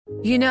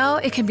You know,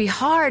 it can be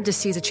hard to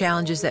see the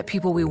challenges that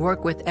people we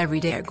work with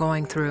every day are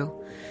going through.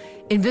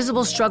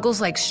 Invisible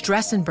struggles like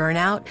stress and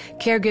burnout,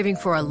 caregiving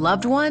for a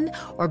loved one,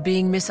 or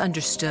being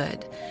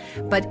misunderstood.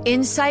 But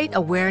insight,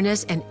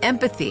 awareness, and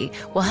empathy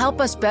will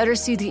help us better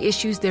see the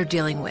issues they're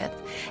dealing with.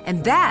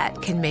 And that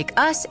can make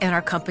us and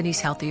our companies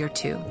healthier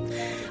too.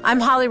 I'm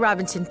Holly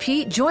Robinson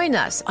Peete. Join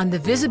us on The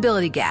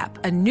Visibility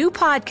Gap, a new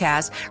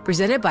podcast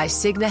presented by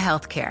Cigna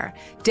Healthcare.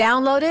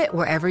 Download it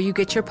wherever you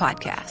get your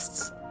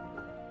podcasts.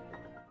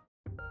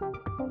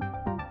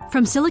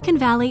 From Silicon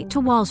Valley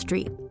to Wall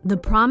Street, the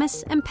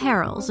promise and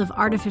perils of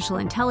artificial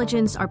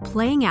intelligence are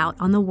playing out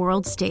on the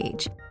world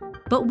stage.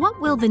 But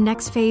what will the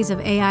next phase of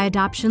AI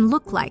adoption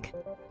look like?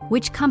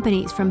 Which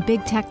companies, from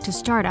big tech to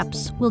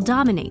startups, will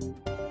dominate?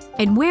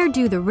 And where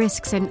do the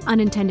risks and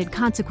unintended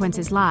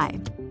consequences lie?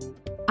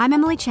 I'm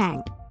Emily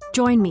Chang.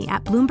 Join me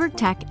at Bloomberg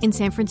Tech in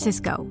San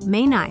Francisco,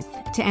 May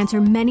 9th, to answer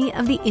many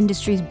of the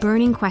industry's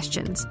burning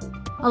questions,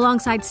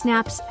 alongside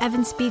Snap's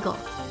Evan Spiegel,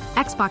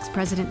 Xbox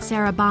President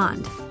Sarah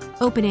Bond,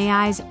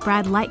 OpenAI's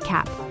Brad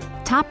Lightcap,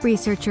 top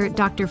researcher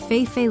Dr.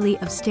 Fei-Fei Li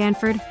of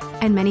Stanford,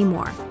 and many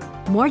more.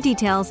 More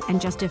details and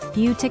just a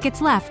few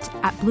tickets left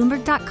at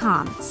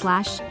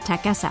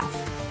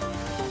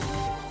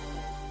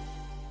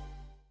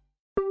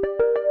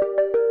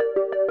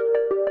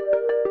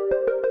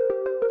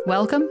Bloomberg.com/TechSF.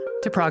 Welcome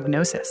to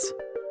Prognosis.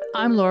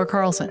 I'm Laura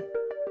Carlson.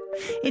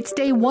 It's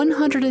day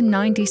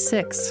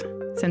 196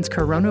 since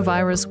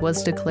coronavirus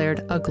was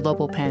declared a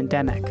global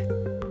pandemic.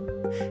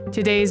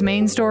 Today's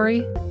main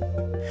story: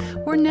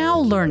 we're now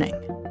learning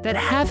that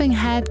having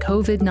had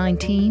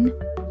COVID-19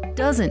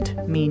 doesn't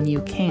mean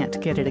you can't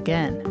get it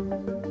again.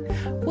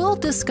 We'll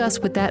discuss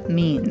what that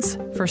means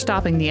for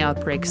stopping the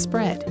outbreak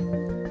spread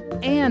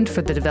and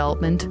for the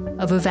development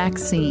of a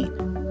vaccine.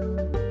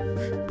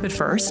 But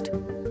first,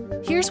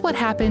 here's what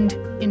happened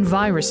in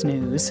virus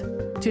news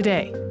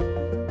today.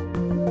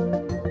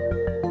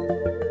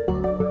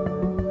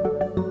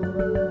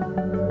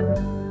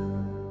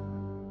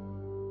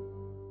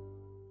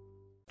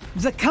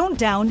 The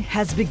countdown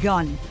has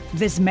begun.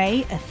 This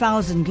May,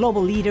 1,000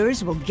 global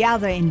leaders will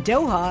gather in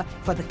Doha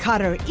for the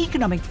Qatar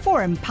Economic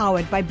Forum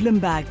powered by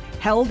Bloomberg,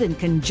 held in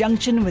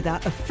conjunction with our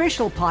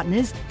official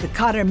partners, the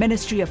Qatar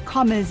Ministry of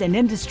Commerce and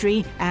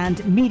Industry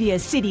and Media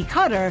City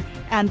Qatar,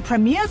 and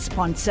premier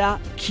sponsor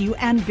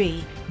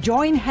QNB.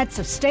 Join heads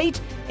of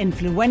state,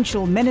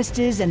 influential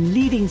ministers, and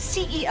leading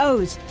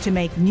CEOs to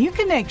make new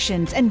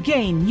connections and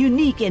gain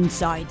unique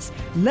insights.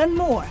 Learn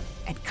more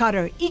at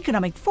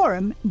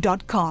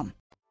QatarEconomicForum.com.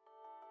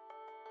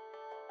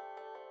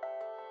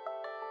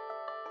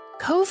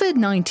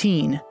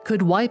 COVID-19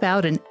 could wipe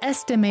out an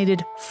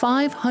estimated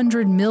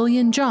 500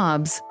 million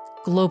jobs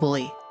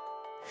globally.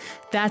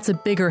 That's a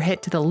bigger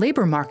hit to the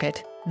labor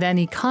market than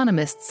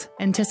economists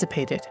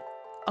anticipated,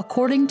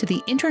 according to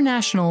the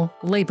International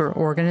Labor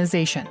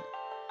Organization.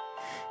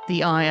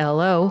 The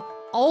ILO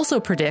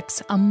also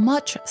predicts a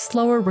much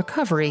slower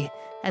recovery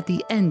at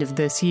the end of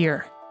this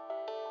year.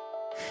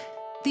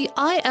 The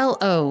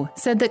ILO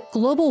said that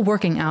global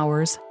working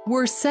hours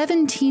were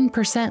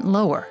 17%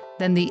 lower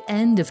than the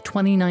end of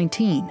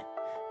 2019,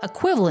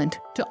 equivalent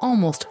to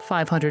almost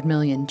 500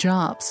 million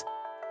jobs.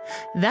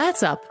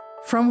 That's up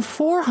from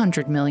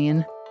 400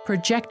 million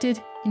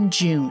projected in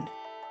June.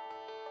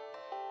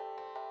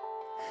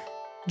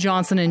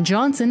 Johnson &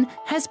 Johnson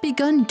has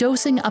begun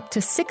dosing up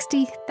to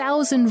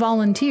 60,000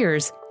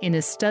 volunteers in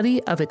a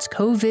study of its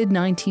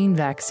COVID-19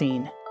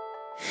 vaccine.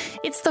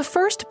 It's the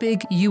first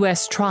big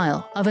U.S.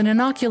 trial of an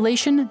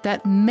inoculation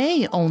that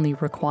may only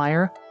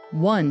require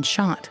one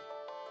shot.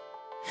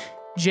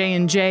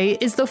 J&J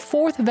is the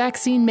fourth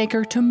vaccine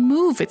maker to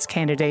move its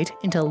candidate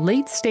into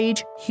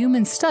late-stage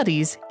human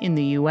studies in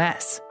the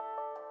U.S.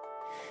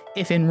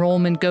 If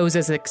enrollment goes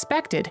as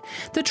expected,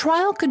 the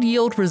trial could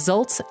yield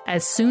results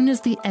as soon as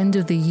the end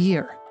of the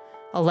year,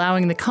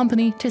 allowing the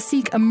company to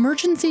seek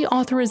emergency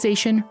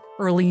authorization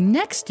early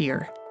next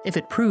year if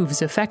it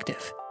proves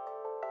effective.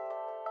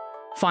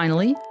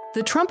 Finally,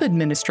 the Trump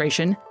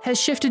administration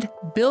has shifted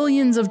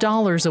billions of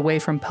dollars away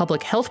from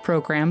public health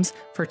programs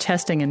for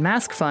testing and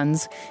mask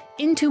funds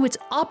into its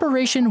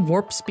Operation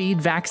Warp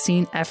Speed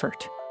vaccine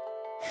effort.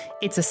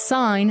 It's a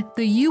sign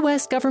the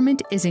U.S.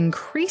 government is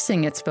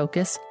increasing its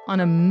focus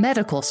on a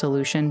medical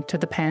solution to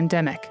the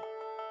pandemic.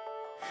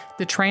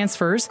 The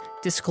transfers,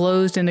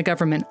 disclosed in a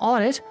government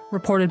audit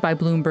reported by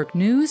Bloomberg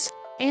News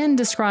and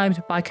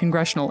described by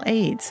congressional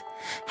aides,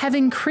 have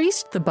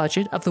increased the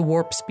budget of the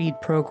Warp Speed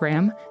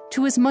program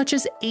to as much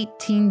as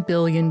 $18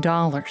 billion,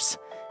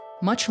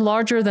 much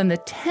larger than the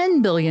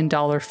 $10 billion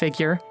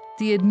figure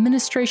the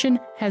administration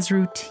has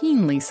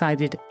routinely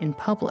cited in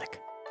public.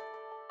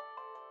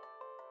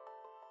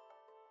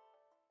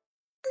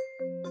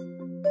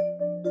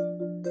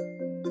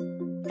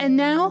 And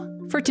now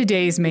for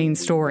today's main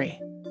story.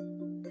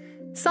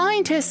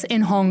 Scientists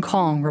in Hong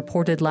Kong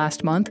reported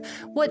last month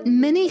what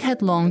many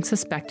had long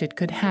suspected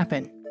could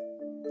happen.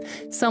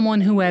 Someone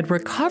who had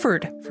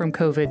recovered from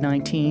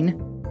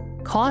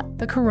COVID-19 caught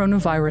the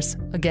coronavirus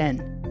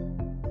again.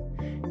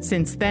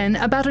 Since then,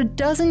 about a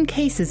dozen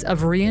cases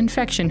of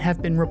reinfection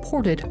have been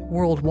reported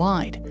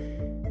worldwide.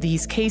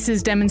 These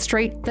cases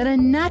demonstrate that a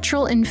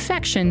natural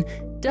infection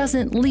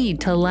doesn't lead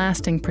to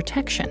lasting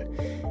protection,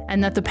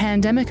 and that the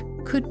pandemic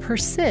could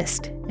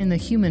persist in the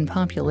human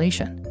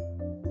population.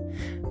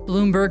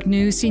 Bloomberg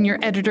News senior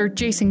editor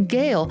Jason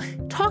Gale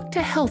talked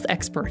to health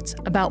experts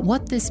about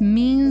what this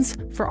means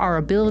for our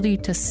ability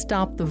to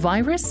stop the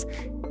virus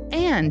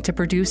and to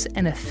produce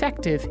an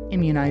effective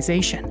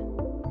immunization.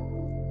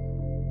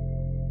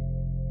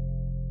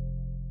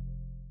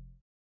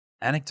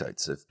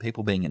 Anecdotes of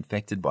people being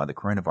infected by the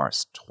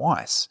coronavirus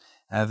twice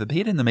have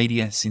appeared in the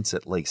media since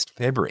at least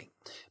February,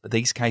 but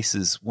these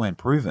cases weren't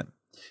proven.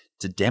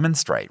 To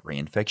demonstrate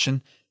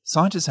reinfection,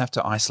 scientists have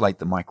to isolate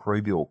the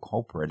microbial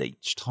culprit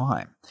each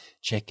time,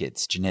 check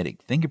its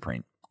genetic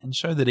fingerprint, and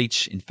show that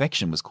each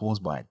infection was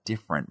caused by a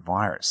different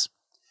virus.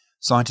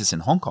 Scientists in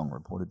Hong Kong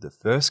reported the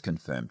first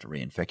confirmed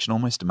reinfection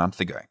almost a month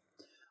ago.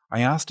 I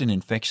asked an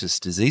infectious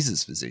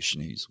diseases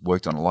physician who's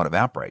worked on a lot of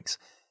outbreaks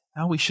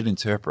how we should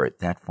interpret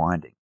that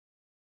finding.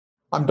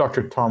 I'm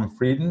Dr. Tom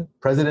Frieden,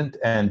 President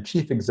and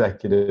Chief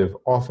Executive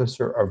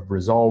Officer of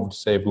Resolve to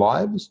Save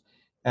Lives,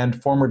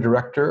 and former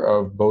Director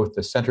of both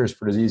the Centers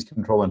for Disease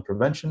Control and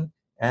Prevention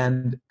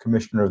and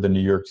Commissioner of the New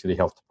York City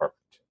Health Department.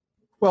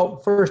 Well,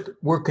 first,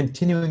 we're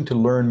continuing to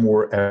learn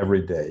more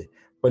every day,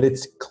 but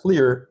it's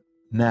clear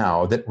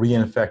now that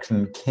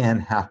reinfection can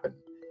happen.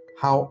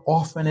 How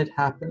often it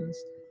happens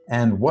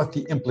and what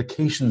the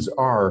implications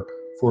are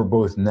for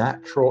both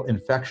natural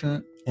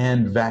infection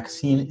and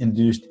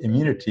vaccine-induced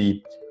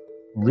immunity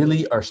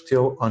really are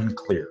still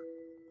unclear.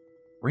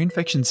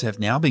 Reinfections have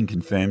now been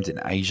confirmed in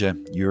Asia,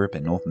 Europe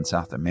and North and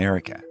South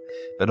America,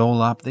 but all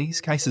up,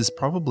 these cases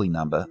probably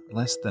number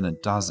less than a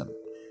dozen,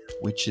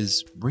 which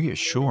is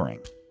reassuring,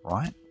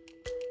 right?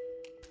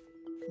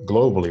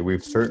 Globally,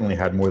 we've certainly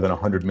had more than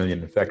 100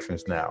 million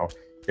infections now.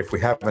 If we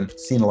haven't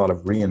seen a lot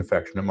of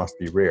reinfection, it must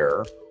be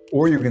rare.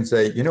 Or you can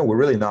say, we're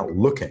really not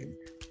looking,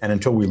 and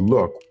until we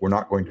look, we're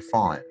not going to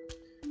find.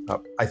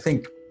 I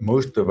think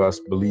most of us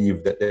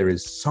believe that there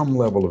is some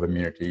level of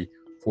immunity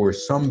for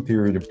some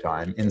period of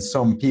time in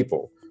some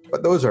people,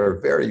 but those are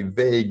very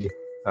vague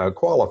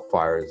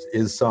qualifiers.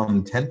 Is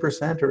some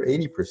 10% or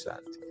 80%?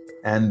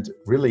 And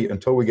really,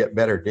 until we get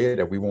better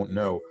data, we won't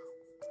know.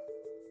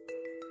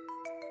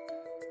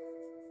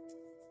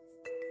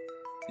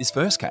 This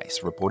first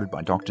case, reported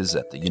by doctors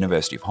at the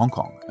University of Hong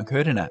Kong,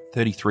 occurred in a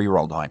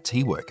 33-year-old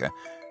IT worker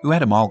who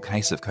had a mild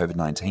case of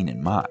COVID-19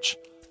 in March.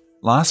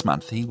 Last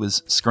month, he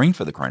was screened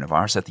for the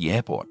coronavirus at the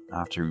airport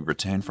after he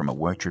returned from a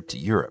work trip to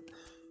Europe.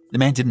 The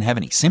man didn't have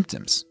any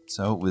symptoms,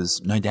 so it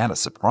was no doubt a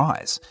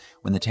surprise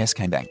when the test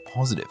came back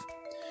positive.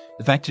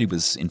 The fact that he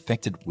was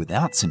infected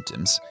without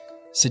symptoms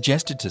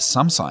suggested to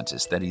some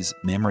scientists that his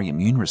memory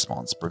immune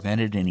response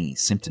prevented any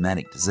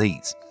symptomatic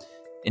disease.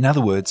 In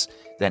other words,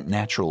 that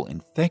natural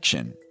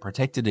infection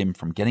protected him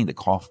from getting the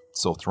cough,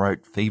 sore throat,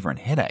 fever and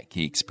headache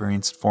he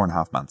experienced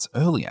 4.5 months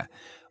earlier,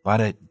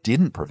 but it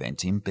didn't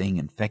prevent him being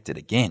infected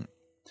again.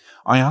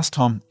 I asked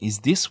Tom, is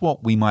this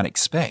what we might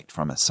expect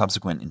from a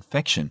subsequent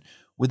infection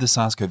with the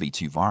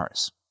SARS-CoV-2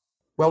 virus?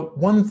 Well,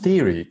 one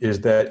theory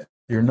is that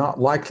you're not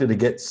likely to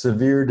get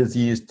severe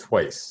disease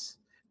twice.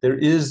 There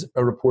is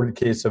a reported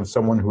case of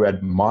someone who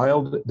had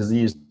mild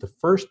disease the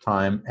first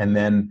time and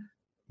then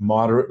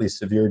moderately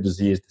severe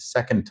disease the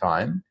second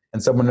time,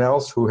 and someone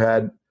else who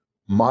had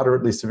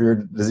moderately severe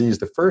disease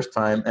the first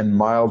time and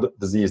mild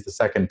disease the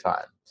second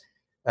time.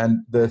 And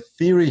the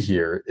theory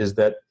here is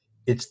that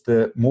it's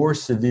the more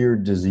severe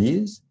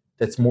disease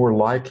that's more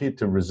likely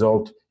to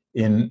result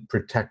in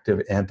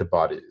protective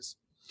antibodies.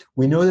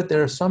 We know that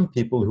there are some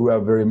people who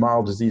have very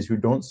mild disease who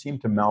don't seem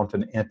to mount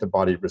an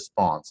antibody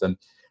response, and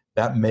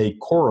that may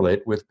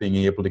correlate with being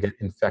able to get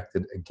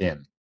infected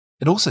again.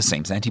 It also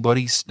seems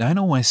antibodies don't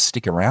always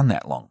stick around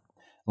that long.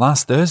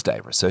 Last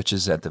Thursday,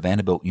 researchers at the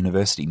Vanderbilt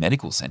University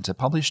Medical Center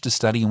published a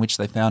study in which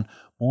they found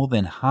more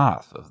than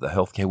half of the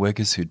healthcare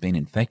workers who'd been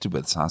infected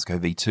with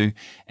SARS-CoV-2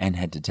 and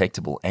had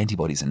detectable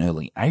antibodies in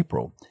early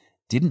April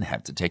didn't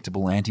have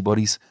detectable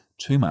antibodies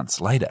 2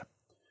 months later.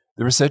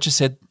 The researchers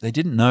said they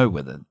didn't know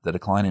whether the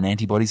decline in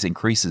antibodies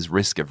increases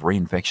risk of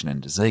reinfection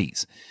and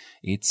disease.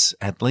 It's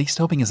at least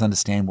helping us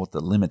understand what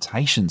the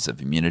limitations of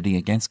immunity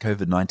against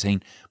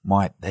COVID-19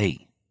 might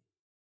be.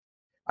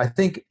 I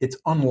think it's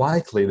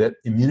unlikely that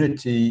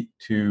immunity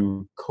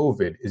to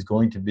COVID is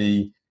going to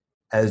be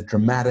as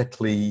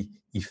dramatically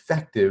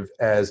effective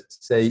as,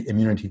 say,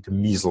 immunity to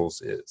measles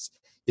is.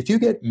 If you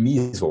get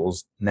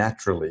measles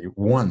naturally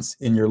once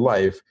in your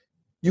life,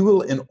 you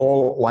will in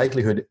all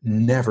likelihood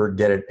never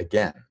get it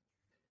again.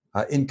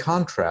 In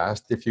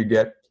contrast, if you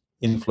get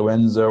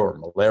influenza or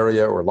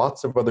malaria or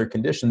lots of other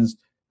conditions,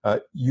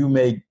 you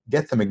may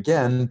get them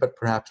again, but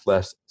perhaps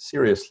less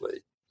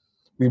seriously.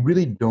 We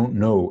really don't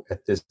know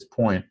at this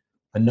point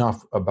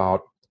enough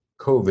about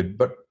COVID,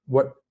 but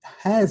what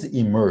has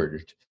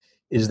emerged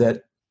is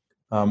that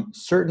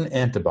certain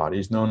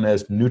antibodies, known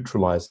as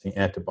neutralizing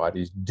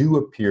antibodies, do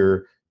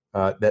appear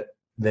that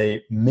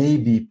they may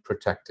be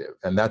protective,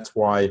 and that's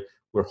why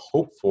we're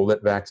hopeful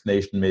that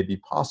vaccination may be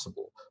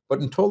possible. But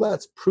until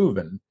that's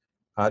proven,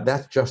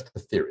 that's just a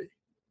theory.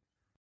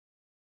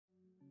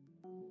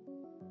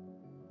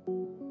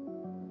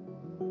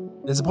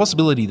 There's a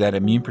possibility that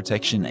immune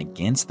protection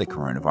against the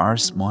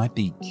coronavirus might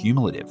be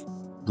cumulative.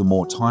 The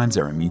more times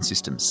our immune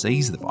system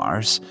sees the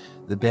virus,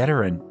 the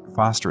better and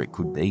faster it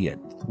could be at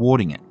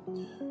thwarting it.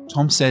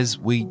 Tom says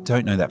we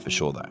don't know that for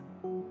sure, though.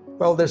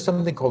 Well, there's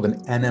something called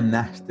an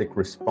anamnestic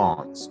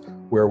response,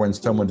 where when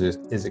someone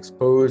is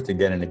exposed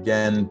again and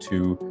again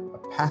to a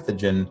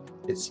pathogen,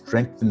 it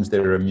strengthens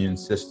their immune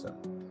system.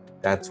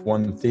 That's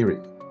one theory.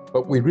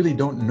 But we really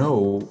don't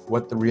know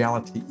what the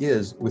reality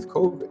is with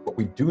COVID. What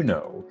we do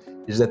know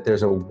is that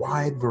there's a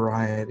wide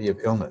variety of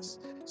illness.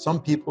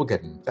 Some people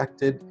get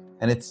infected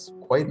and it's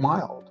quite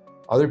mild.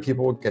 Other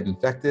people get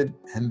infected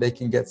and they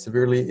can get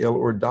severely ill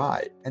or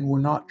die. And we're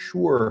not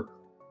sure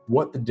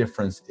what the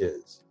difference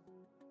is.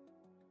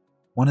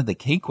 One of the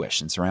key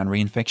questions around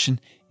reinfection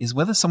is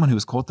whether someone who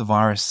has caught the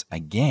virus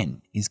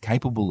again is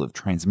capable of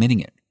transmitting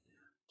it.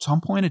 Tom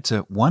pointed to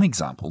one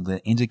example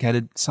that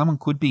indicated someone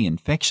could be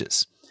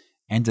infectious,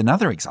 and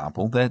another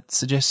example that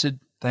suggested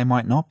they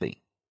might not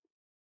be.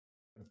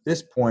 At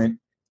this point,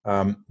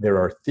 there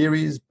are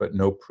theories, but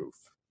no proof.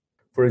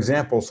 For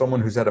example,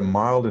 someone who's had a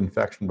mild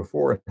infection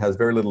before and has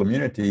very little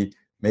immunity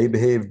may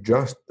behave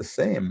just the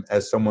same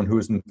as someone who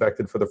is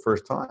infected for the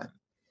first time.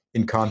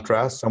 In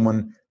contrast,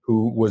 someone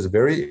who was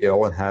very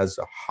ill and has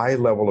a high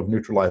level of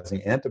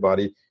neutralizing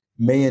antibody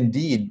may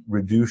indeed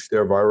reduce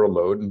their viral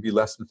load and be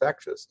less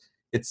infectious.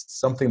 It's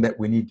something that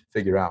we need to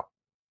figure out.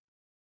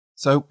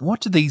 So what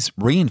do these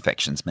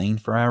reinfections mean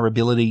for our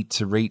ability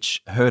to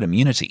reach herd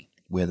immunity,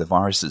 where the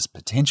virus's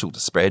potential to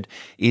spread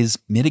is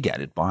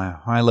mitigated by a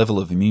high level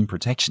of immune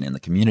protection in the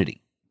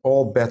community?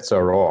 All bets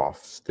are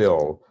off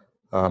still.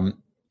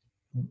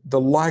 The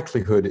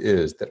likelihood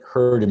is that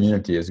herd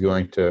immunity is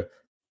going to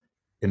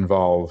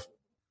involve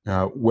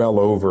well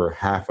over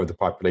half of the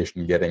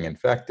population getting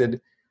infected,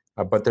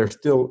 but there's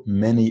still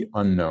many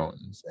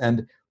unknowns.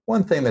 And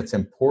one thing that's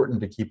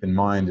important to keep in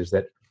mind is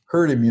that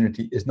herd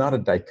immunity is not a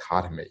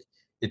dichotomy.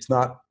 It's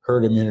not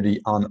herd immunity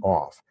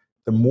on-off.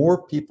 The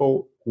more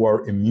people who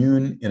are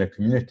immune in a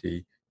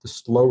community, the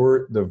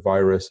slower the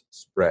virus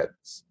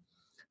spreads.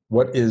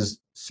 What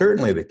is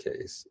certainly the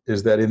case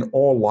is that in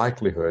all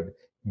likelihood,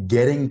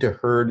 getting to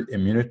herd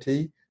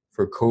immunity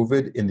for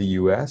COVID in the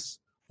US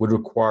would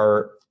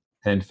require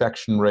an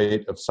infection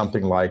rate of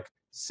something like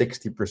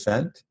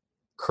 60%.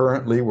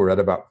 Currently, we're at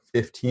about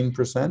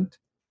 15%.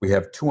 We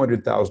have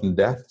 200,000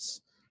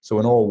 deaths. So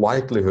in all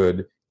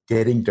likelihood,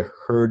 getting to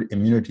herd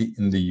immunity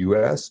in the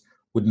US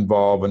would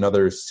involve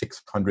another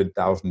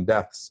 600,000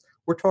 deaths.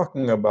 We're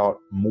talking about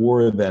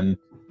more than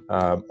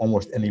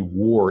almost any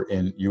war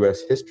in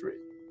US history.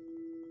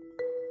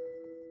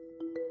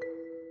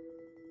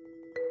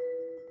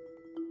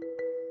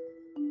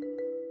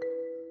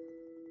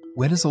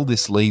 Where does all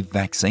this leave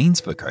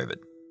vaccines for COVID?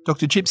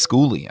 Dr. Chip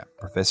Schooley, a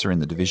professor in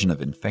the Division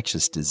of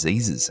Infectious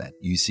Diseases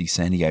at UC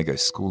San Diego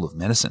School of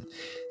Medicine,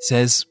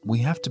 says we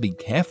have to be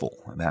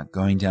careful about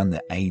going down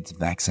the AIDS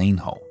vaccine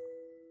hole.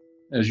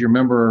 As you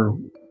remember,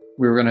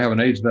 we were going to have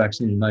an AIDS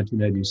vaccine in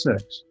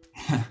 1986.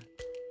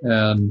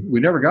 And we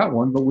never got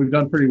one, but we've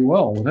done pretty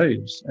well with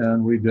AIDS.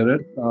 And we did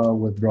it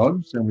with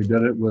drugs, and we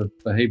did it with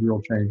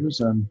behavioral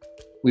changes. And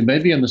we may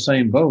be in the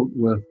same boat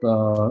with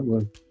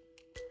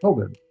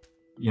COVID.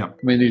 Yeah.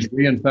 I mean, these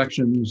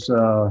reinfections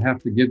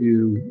have to give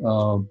you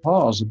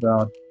pause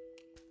about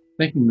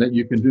thinking that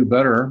you can do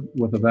better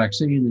with a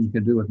vaccine than you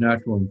can do with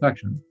natural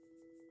infection.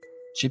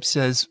 Chip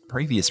says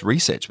previous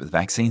research with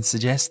vaccines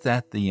suggests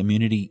that the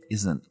immunity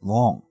isn't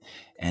long,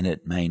 and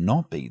it may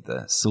not be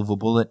the silver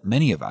bullet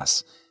many of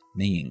us,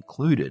 me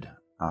included,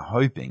 are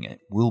hoping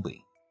it will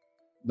be.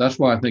 That's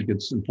why I think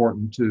it's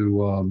important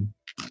to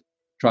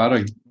try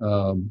to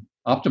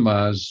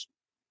optimize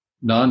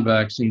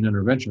non-vaccine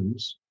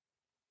interventions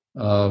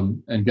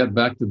and get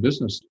back to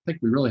business. I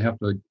think we really have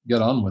to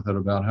get on with it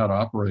about how to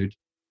operate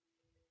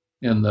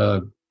in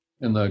the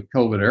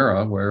COVID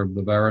era, where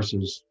the virus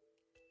is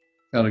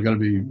kind of going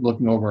to be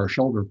looking over our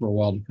shoulder for a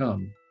while to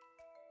come.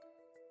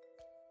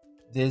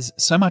 There's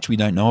so much we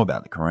don't know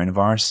about the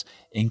coronavirus,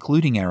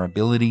 including our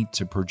ability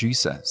to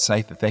produce a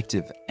safe,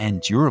 effective, and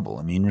durable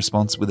immune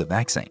response with a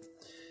vaccine.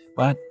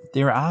 But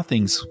there are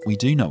things we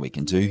do know we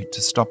can do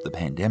to stop the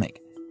pandemic.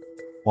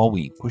 While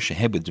we push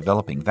ahead with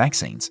developing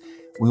vaccines,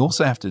 we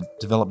also have to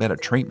develop better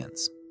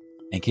treatments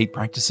and keep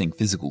practicing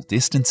physical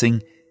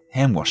distancing,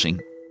 hand washing,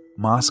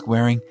 mask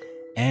wearing,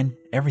 and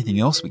everything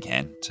else we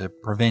can to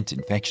prevent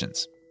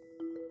infections.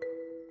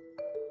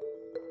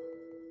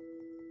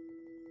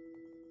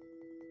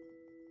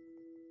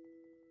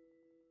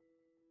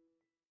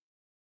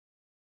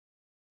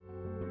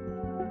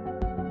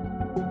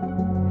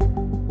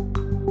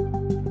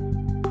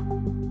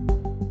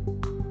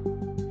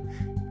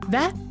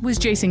 That was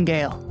Jason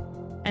Gale.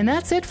 And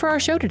that's it for our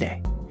show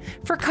today.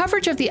 For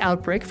coverage of the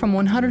outbreak from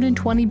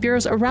 120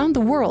 bureaus around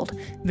the world,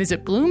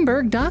 visit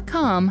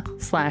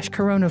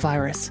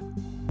Bloomberg.com/coronavirus.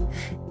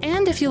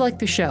 And if you like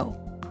the show,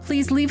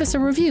 please leave us a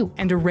review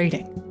and a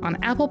rating on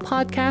Apple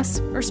Podcasts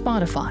or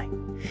Spotify.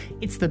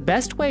 It's the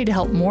best way to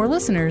help more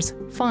listeners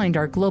find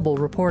our global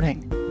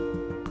reporting.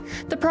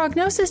 The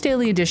Prognosis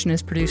Daily Edition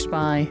is produced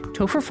by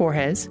Topher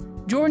Forges,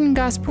 Jordan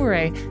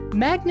Gaspure,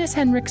 Magnus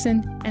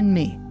Henriksen, and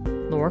me,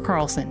 Laura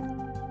Carlson.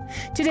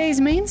 Today's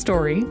main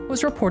story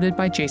was reported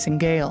by Jason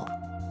Gale.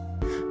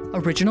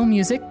 Original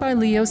music by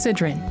Leo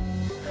Sidran.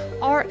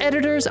 Our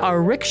editors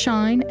are Rick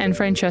Shine and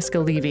Francesca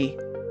Levy.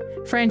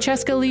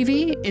 Francesca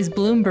Levy is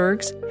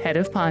Bloomberg's head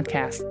of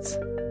podcasts.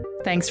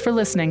 Thanks for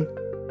listening.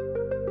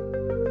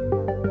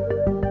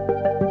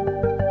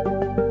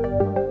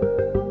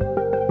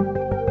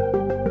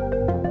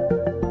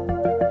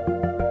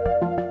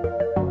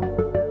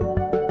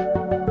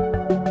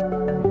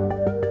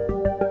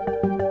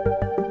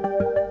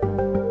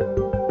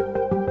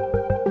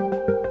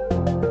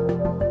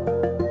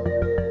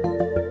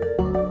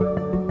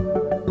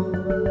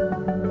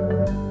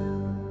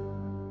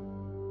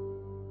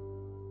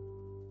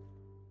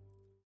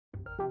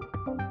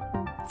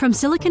 From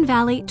Silicon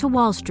Valley to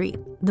Wall Street,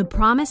 the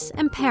promise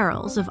and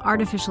perils of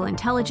artificial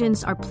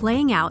intelligence are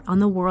playing out on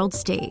the world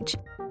stage.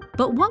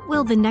 But what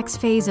will the next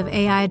phase of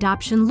AI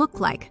adoption look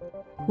like?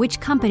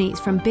 Which companies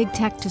from big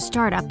tech to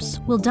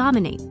startups will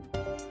dominate?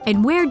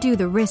 And where do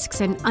the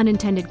risks and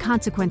unintended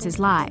consequences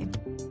lie?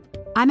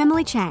 I'm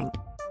Emily Chang.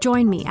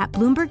 Join me at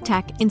Bloomberg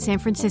Tech in San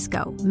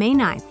Francisco, May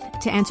 9th,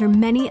 to answer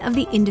many of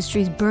the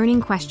industry's burning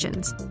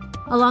questions,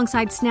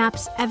 alongside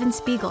Snap's Evan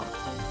Spiegel,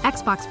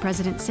 Xbox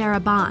President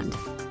Sarah Bond,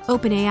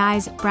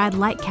 OpenAI's Brad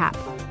Lightcap,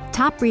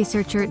 top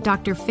researcher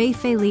Dr.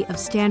 Fei-Fei Li of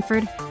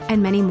Stanford,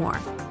 and many more.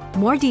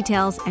 More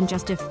details and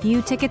just a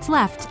few tickets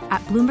left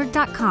at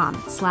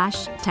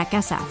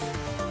Bloomberg.com/TechSF.